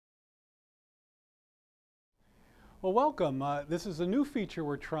Well, welcome. This is a new feature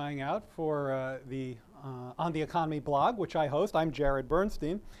we're trying out for the On the Economy blog, which I host. I'm Jared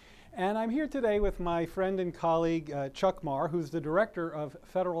Bernstein, and I'm here today with my friend and colleague Chuck Marr, who's the Director of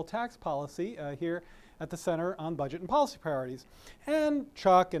Federal Tax Policy here at the Center on Budget and Policy Priorities. And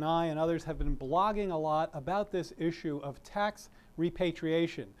Chuck and I and others have been blogging a lot about this issue of tax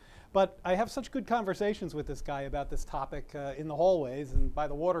repatriation. But I have such good conversations with this guy about this topic in the hallways and by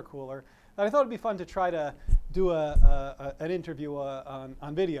the water cooler that I thought it'd be fun to try to do an interview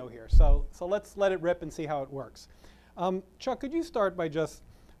on video here. So let's let it rip and see how it works. Chuck, could you start by just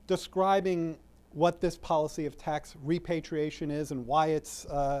describing what this policy of tax repatriation is and why it's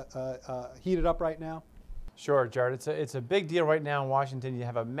heated up right now? Sure, Jared. It's a big deal right now in Washington. You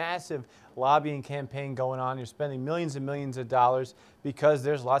have a massive lobbying campaign going on. You're spending millions and millions of dollars because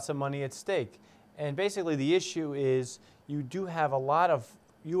there's lots of money at stake. And basically the issue is you do have a lot of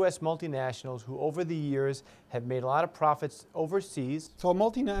U.S. multinationals who over the years have made a lot of profits overseas. So a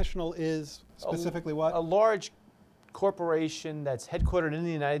multinational is specifically what? A large corporation that's headquartered in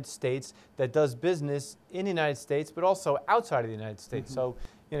the United States that does business in the United States but also outside of the United States. Mm-hmm. So,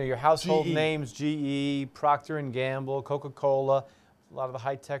 you know, your household names, GE, Procter & Gamble, Coca-Cola, a lot of the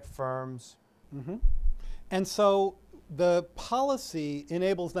high-tech firms. Mm-hmm. And so the policy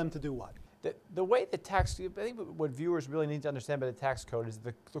enables them to do what? The way the tax, I think what viewers really need to understand about the tax code is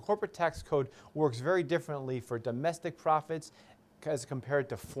the corporate tax code works very differently for domestic profits as compared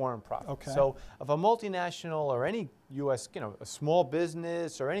to foreign profits. Okay. So if a multinational or any U.S., a small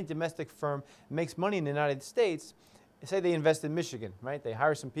business or any domestic firm makes money in the United States, say they invest in Michigan, right? They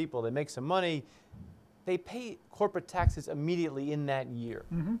hire some people, they make some money, they pay corporate taxes immediately in that year.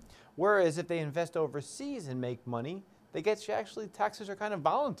 Mm-hmm. Whereas if they invest overseas and make money, they get actually taxes are kind of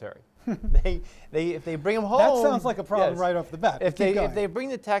voluntary. If they bring them home. That sounds like a problem right off the bat. If they bring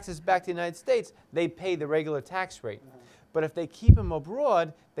the taxes back to the United States, they pay the regular tax rate. But if they keep them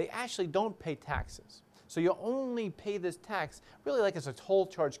abroad, they actually don't pay taxes. So you only pay this tax really like it's a toll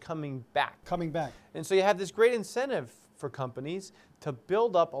charge coming back. And so you have this great incentive for companies to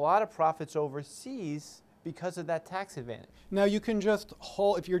build up a lot of profits overseas because of that tax advantage. Now you can just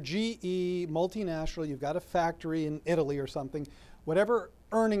hold, if you're GE, multinational, you've got a factory in Italy or something, whatever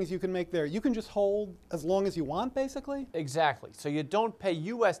earnings you can make there, you can just hold as long as you want, basically? Exactly. So you don't pay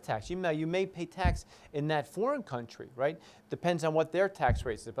U.S. tax. You may pay tax in that foreign country, right? Depends on what their tax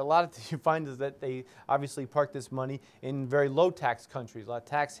rates is. But a lot of you find is that they obviously park this money in very low tax countries, a lot of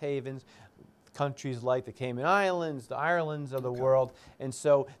tax havens, countries like the Cayman Islands, the Irelands of the world. And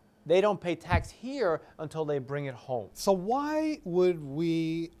so they don't pay tax here until they bring it home. So why would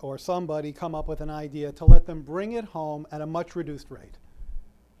we or somebody come up with an idea to let them bring it home at a much reduced rate?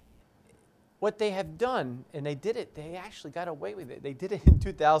 What they have done, and they did it, they actually got away with it. They did it in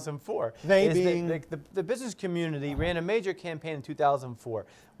 2004. The business community ran a major campaign in 2004.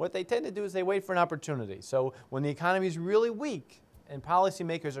 What they tend to do is they wait for an opportunity. So when the economy is really weak and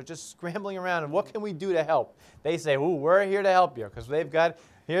policymakers are just scrambling around and what can we do to help? They say, ooh, we're here to help you because we got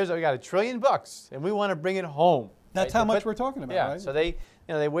 $1 trillion and we want to bring it home. That's how much we're talking about, right? So they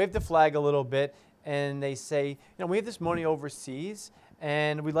wave the flag a little bit and they say, we have this money overseas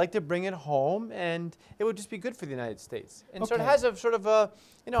and we'd like to bring it home, and it would just be good for the United States. And so it has a sort of a,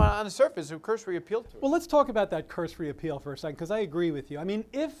 on the surface, a cursory appeal to it. Well, let's talk about that cursory appeal for a second, because I agree with you. I mean,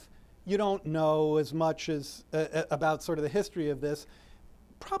 if you don't know as much as about sort of the history of this,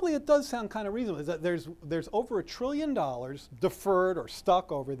 probably it does sound kind of reasonable. Is that there's over $1 trillion deferred or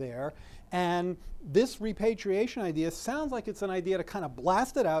stuck over there, and this repatriation idea sounds like it's an idea to kind of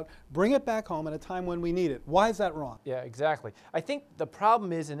blast it out, bring it back home at a time when we need it. Why is that wrong? Yeah, exactly. I think the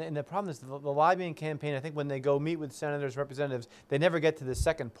problem is, and the problem is the lobbying campaign, I think when they go meet with senators, representatives, they never get to the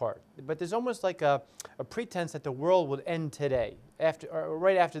second part. But there's almost like a pretense that the world would end today,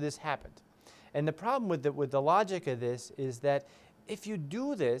 right after this happened. And the problem with the logic of this is that if you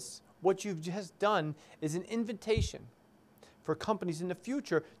do this, what you've just done is an invitation for companies in the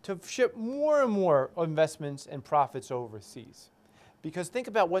future to ship more and more investments and profits overseas. Because think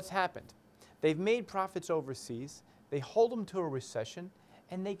about what's happened. They've made profits overseas, they hold them to a recession,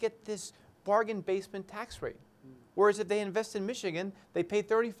 and they get this bargain basement tax rate. Whereas if they invest in Michigan, they pay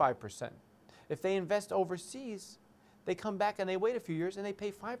 35%. If they invest overseas, they come back and they wait a few years and they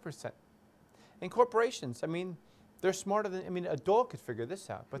pay 5%. And corporations, they're smarter than, a dog could figure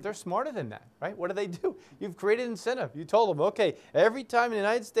this out, but they're smarter than that, right? What do? You've created incentive. You told them, okay, every time in the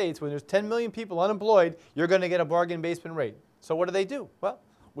United States when there's 10 million people unemployed, you're going to get a bargain basement rate. So what do? Well,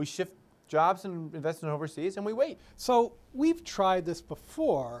 we shift jobs and investment overseas and we wait. So we've tried this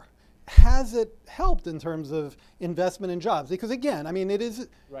before. has it helped in terms of investment in jobs? Because again, I mean, it is.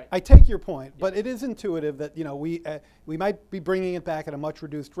 Right. I take your point, but it is intuitive that we might be bringing it back at a much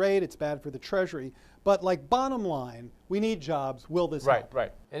reduced rate. It's bad for the Treasury, but like bottom line, we need jobs. Will this help?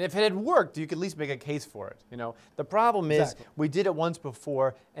 Right. And if it had worked, you could at least make a case for it. The problem is we did it once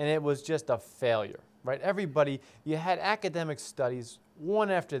before, and it was just a failure. Right? Everybody, you had academic studies one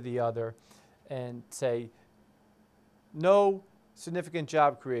after the other, and say no significant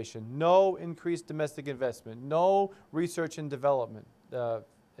job creation, no increased domestic investment, no research and development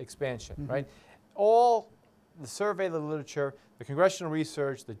expansion, right? All the survey, the literature, the congressional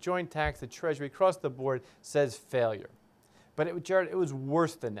research, the joint tax, the Treasury, across the board says failure. But Jared, it was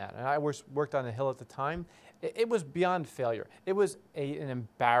worse than that. And I worked on the Hill at the time. It was beyond failure. It was an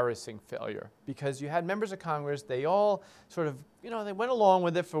embarrassing failure because you had members of Congress, they all sort of, they went along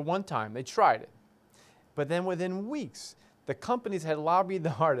with it for one time. They tried it. But then within weeks, the companies had lobbied the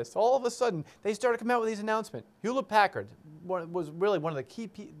hardest. All of a sudden, they started coming out with these announcements. Hewlett-Packard was really one of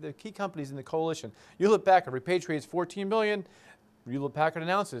the key companies in the coalition. Hewlett-Packard repatriates $14 million. Hewlett-Packard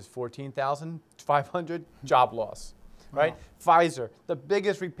announces 14,500 job loss. Right? Wow. Pfizer, the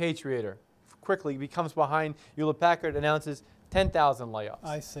biggest repatriator, quickly becomes behind. Hewlett-Packard announces 10,000 layoffs.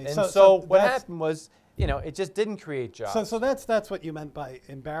 I see. And so what happened was, it just didn't create jobs. So that's what you meant by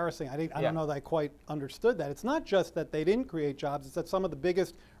embarrassing. I don't know that I quite understood that. It's not just that they didn't create jobs, it's that some of the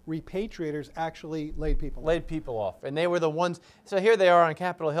biggest repatriators actually laid people off. And they were the ones, so here they are on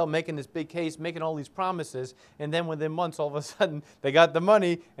Capitol Hill making this big case, making all these promises, and then within months, all of a sudden, they got the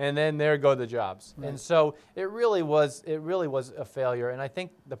money, and then there go the jobs. Right. And so it really was a failure. And I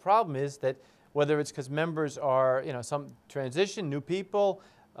think the problem is that whether it's because members are, some transition, new people,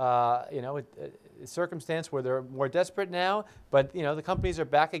 circumstance where they're more desperate now, but the companies are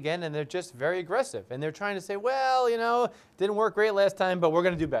back again and they're just very aggressive and they're trying to say, well, didn't work great last time, but we're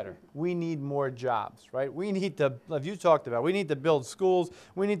going to do better. We need more jobs, right? We need to, as you talked about, we need to build schools,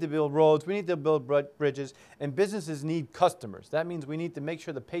 we need to build roads, we need to build bridges, and businesses need customers. That means we need to make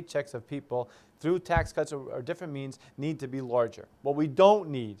sure the paychecks of people through tax cuts or different means need to be larger. What we don't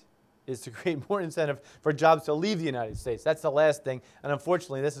need is to create more incentive for jobs to leave the United States. That's the last thing, and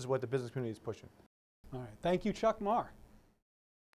unfortunately, this is what the business community is pushing. All right. Thank you, Chuck Marr.